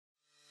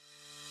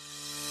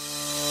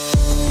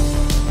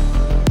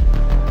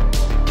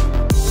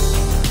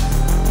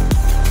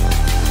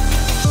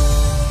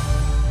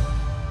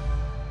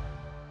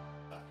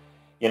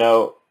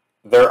know,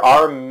 there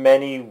are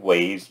many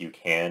ways you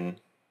can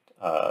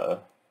uh,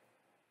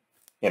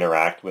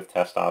 interact with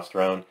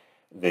testosterone.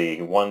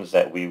 The ones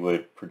that we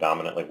would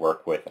predominantly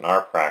work with in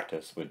our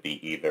practice would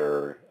be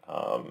either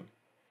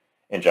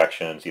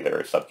injections,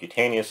 either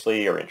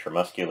subcutaneously or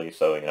intramuscularly,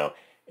 so,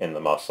 in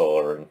the muscle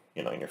or,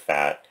 in your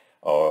fat,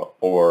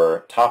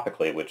 or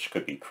topically, which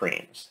could be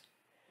creams.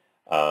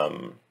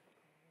 Um,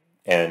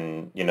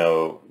 and,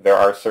 there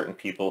are certain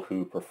people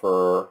who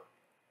prefer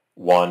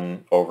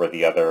one over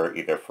the other,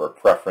 either for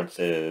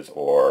preferences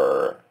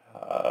or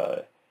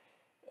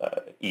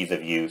ease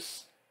of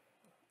use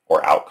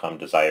or outcome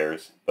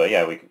desires. But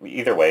yeah,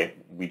 either way,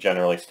 we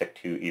generally stick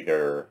to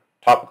either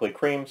topically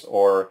creams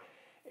or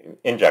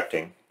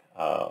injecting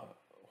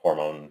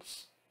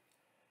hormones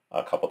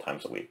a couple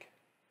times a week.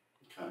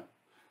 Okay.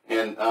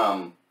 And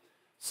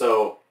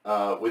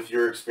with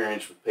your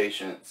experience with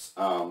patients,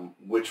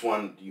 which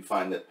one do you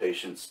find that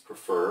patients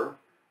prefer?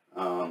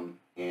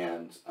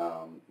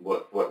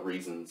 What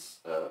reasons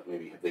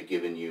maybe have they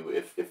given you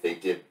if they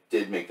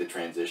did make the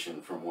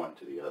transition from one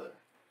to the other?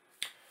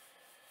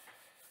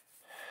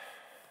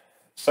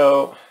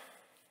 So,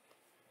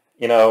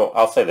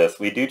 I'll say this.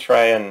 We do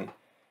try and,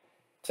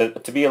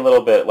 to be a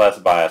little bit less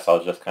biased,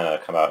 I'll just kind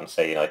of come out and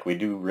say, we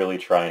do really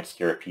try and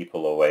steer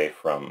people away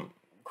from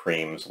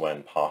creams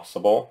when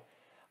possible.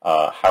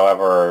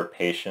 However,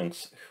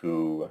 patients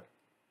who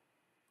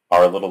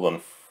are a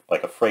little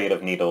afraid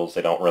of needles,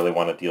 they don't really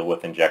want to deal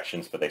with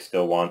injections, but they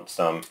still want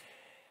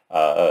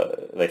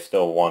they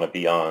still want to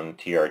be on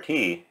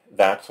TRT,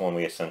 that's when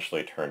we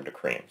essentially turn to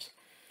creams.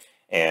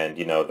 And,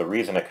 the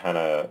reason it kind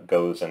of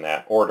goes in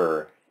that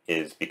order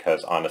is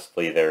because,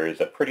 honestly, there is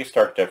a pretty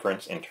stark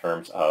difference in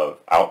terms of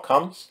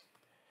outcomes,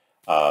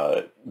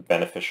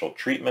 beneficial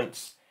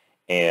treatments,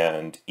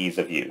 and ease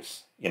of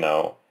use.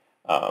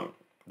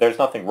 There's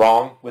nothing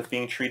wrong with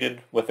being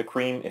treated with a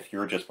cream if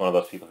you're just one of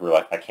those people who are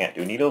like, I can't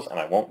do needles and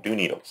I won't do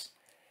needles.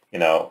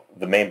 The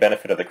main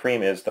benefit of the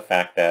cream is the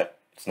fact that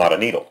it's not a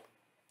needle.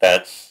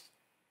 That's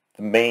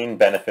the main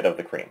benefit of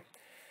the cream.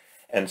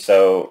 And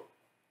so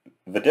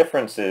the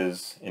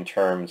differences in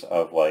terms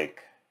of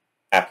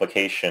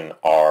application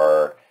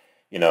are,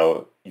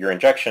 your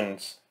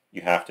injections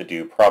you have to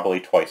do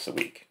probably twice a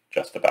week,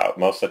 just about.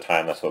 Most of the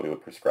time that's what we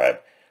would prescribe.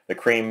 The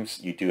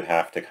creams, you do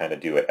have to kind of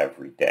do it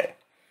every day.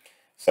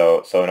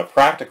 So in a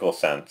practical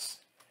sense,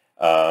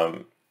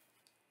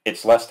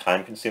 it's less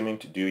time consuming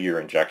to do your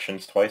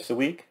injections twice a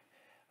week.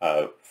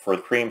 For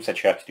creams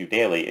that you have to do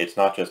daily, it's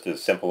not just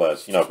as simple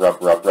as,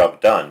 rub, rub, rub,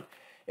 done.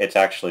 It's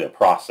actually a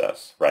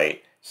process,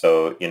 right?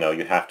 So, you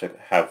have to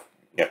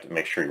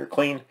make sure you're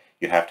clean.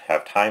 You have to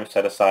have time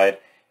set aside.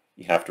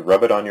 You have to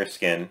rub it on your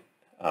skin.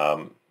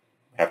 You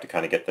have to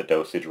kind of get the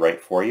dosage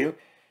right for you.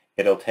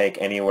 It'll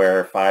take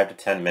anywhere 5 to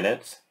 10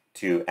 minutes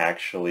to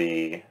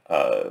actually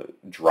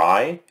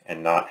dry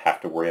and not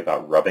have to worry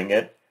about rubbing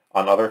it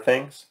on other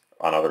things,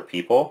 on other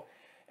people.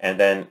 And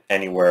then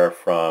anywhere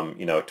from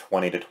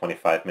 20 to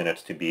 25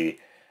 minutes to be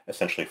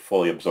essentially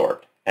fully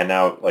absorbed. And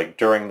now,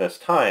 during this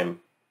time,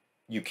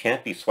 you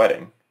can't be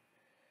sweating.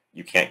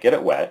 You can't get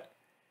it wet,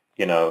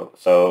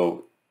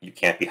 so you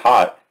can't be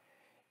hot,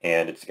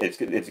 and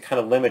it's kind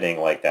of limiting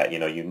like that.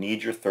 You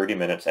need your 30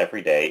 minutes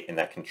every day in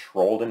that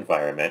controlled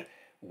environment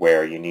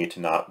where you need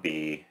to not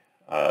be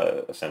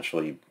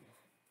essentially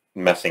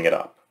messing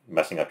up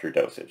your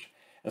dosage.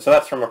 And so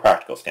that's from a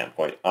practical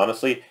standpoint.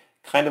 Honestly,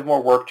 kind of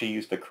more work to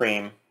use the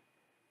cream,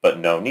 but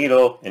no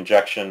needle,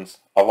 injections,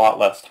 a lot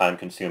less time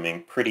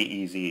consuming, pretty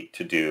easy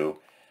to do.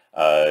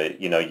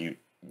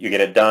 You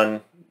get it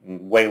done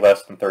way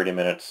less than 30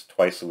 minutes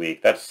twice a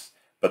week.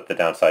 But the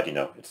downside,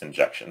 it's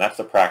injection. That's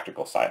the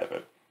practical side of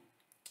it.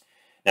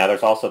 Now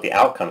there's also the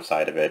outcome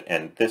side of it,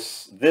 and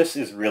this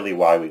is really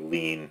why we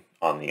lean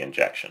on the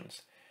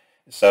injections.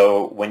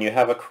 So when you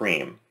have a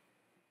cream,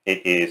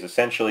 it is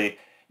essentially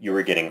you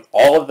are getting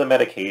all of the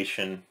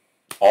medication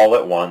all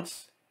at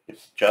once.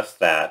 It's just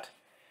that.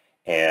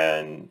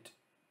 And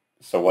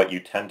so what you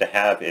tend to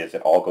have is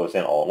it all goes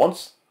in all at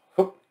once.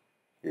 Whoop,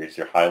 here's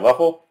your high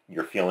level.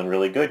 You're feeling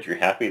really good. You're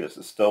happy. This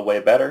is still way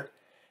better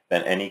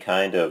than any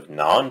kind of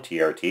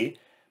non-TRT,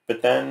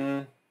 but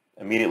then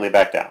immediately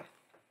back down.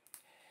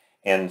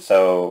 And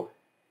so,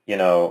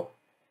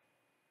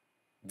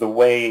 the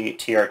way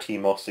TRT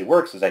mostly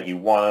works is that you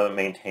want to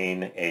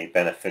maintain a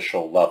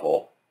beneficial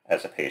level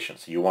as a patient.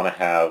 So you want to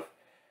have,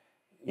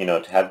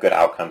 to have good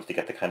outcomes, to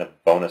get the kind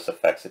of bonus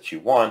effects that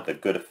you want, the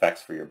good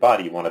effects for your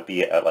body, you want to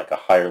be at a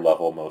higher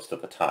level most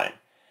of the time.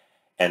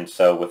 And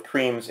so with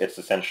creams, it's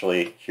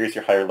essentially, here's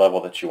your higher level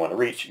that you want to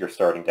reach. You're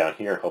starting down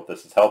here. Hope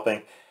this is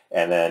helping.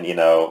 And then,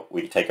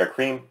 we take our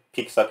cream,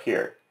 peaks up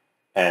here,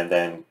 and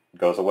then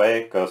goes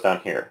away, goes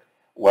down here.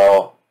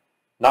 Well,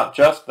 not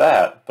just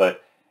that,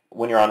 but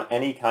when you're on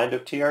any kind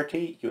of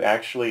TRT, you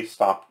actually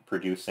stop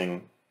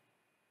producing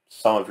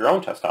some of your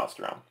own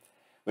testosterone,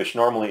 which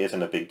normally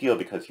isn't a big deal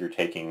because you're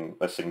taking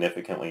a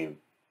significantly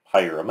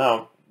higher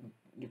amount.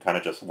 It kind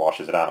of just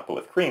washes it out. But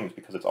with creams,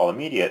 because it's all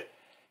immediate,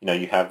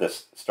 you have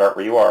this start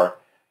where you are,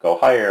 go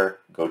higher,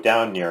 go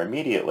down near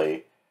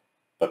immediately,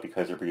 but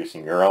because you're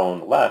producing your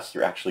own less,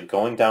 you're actually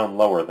going down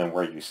lower than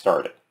where you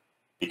started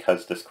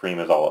because this cream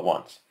is all at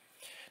once.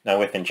 Now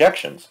with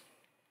injections,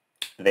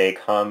 they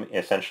come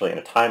essentially in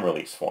a time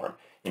release form.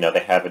 You know, they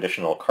have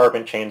additional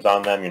carbon chains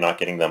on them. You're not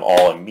getting them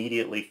all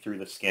immediately through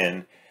the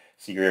skin.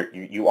 So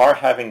you are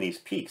having these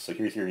peaks. So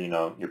here's your, you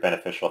know, your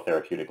beneficial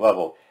therapeutic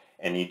level,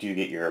 and you do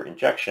get your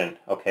injection.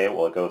 Okay,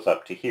 well, it goes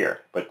up to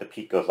here, but the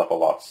peak goes up a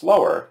lot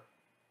slower,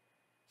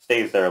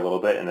 stays there a little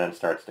bit, and then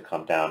starts to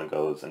come down and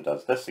goes and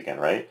does this again,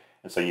 right?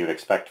 And so you would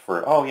expect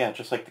for, oh yeah,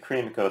 just like the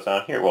cream, it goes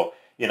down here. Well,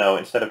 you know,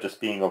 instead of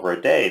just being over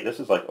a day, this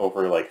is like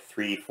over like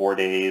 3, 4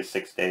 days,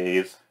 6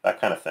 days,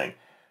 that kind of thing.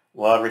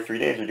 Well, every 3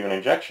 days you're doing an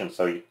injection,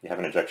 so you have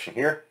an injection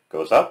here,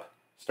 goes up,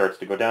 starts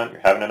to go down,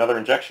 you're having another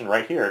injection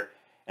right here,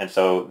 and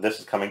so this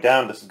is coming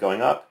down, this is going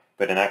up,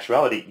 but in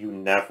actuality, you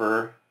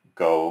never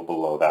go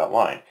below that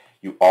line.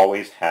 You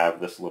always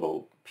have this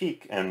little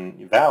peak and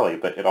valley,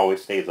 but it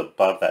always stays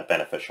above that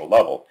beneficial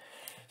level.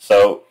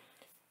 So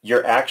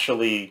you're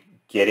actually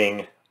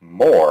getting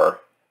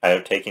more out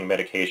of taking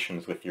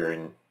medications with your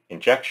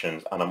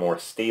injections on a more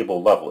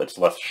stable level. It's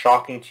less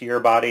shocking to your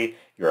body.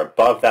 You're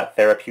above that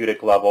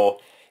therapeutic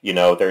level. You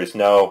know, there's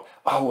no,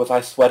 oh, was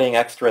I sweating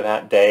extra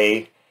that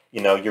day?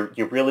 You know,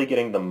 you're really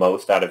getting the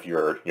most out of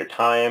your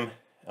time,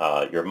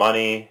 your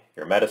money,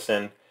 your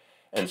medicine.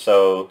 And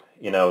so,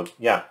 you know,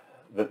 yeah,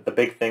 the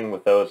big thing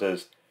with those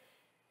is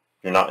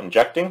you're not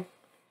injecting,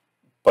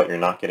 but you're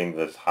not getting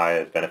as high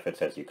as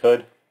benefits as you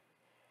could.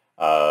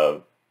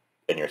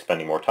 And you're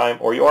spending more time,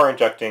 or you are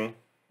injecting.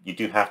 You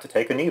do have to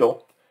take a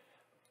needle,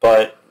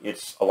 but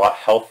it's a lot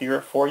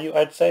healthier for you,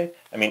 I'd say.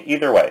 I mean,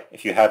 either way,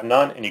 if you have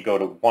none and you go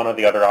to one of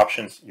the other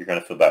options, you're going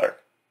to feel better.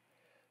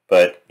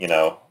 But, you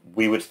know,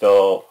 we would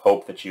still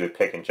hope that you would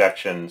pick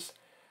injections,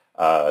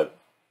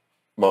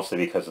 mostly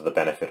because of the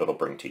benefit it'll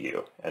bring to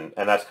you. And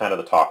that's kind of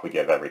the talk we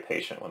give every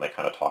patient when they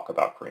kind of talk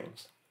about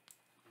creams.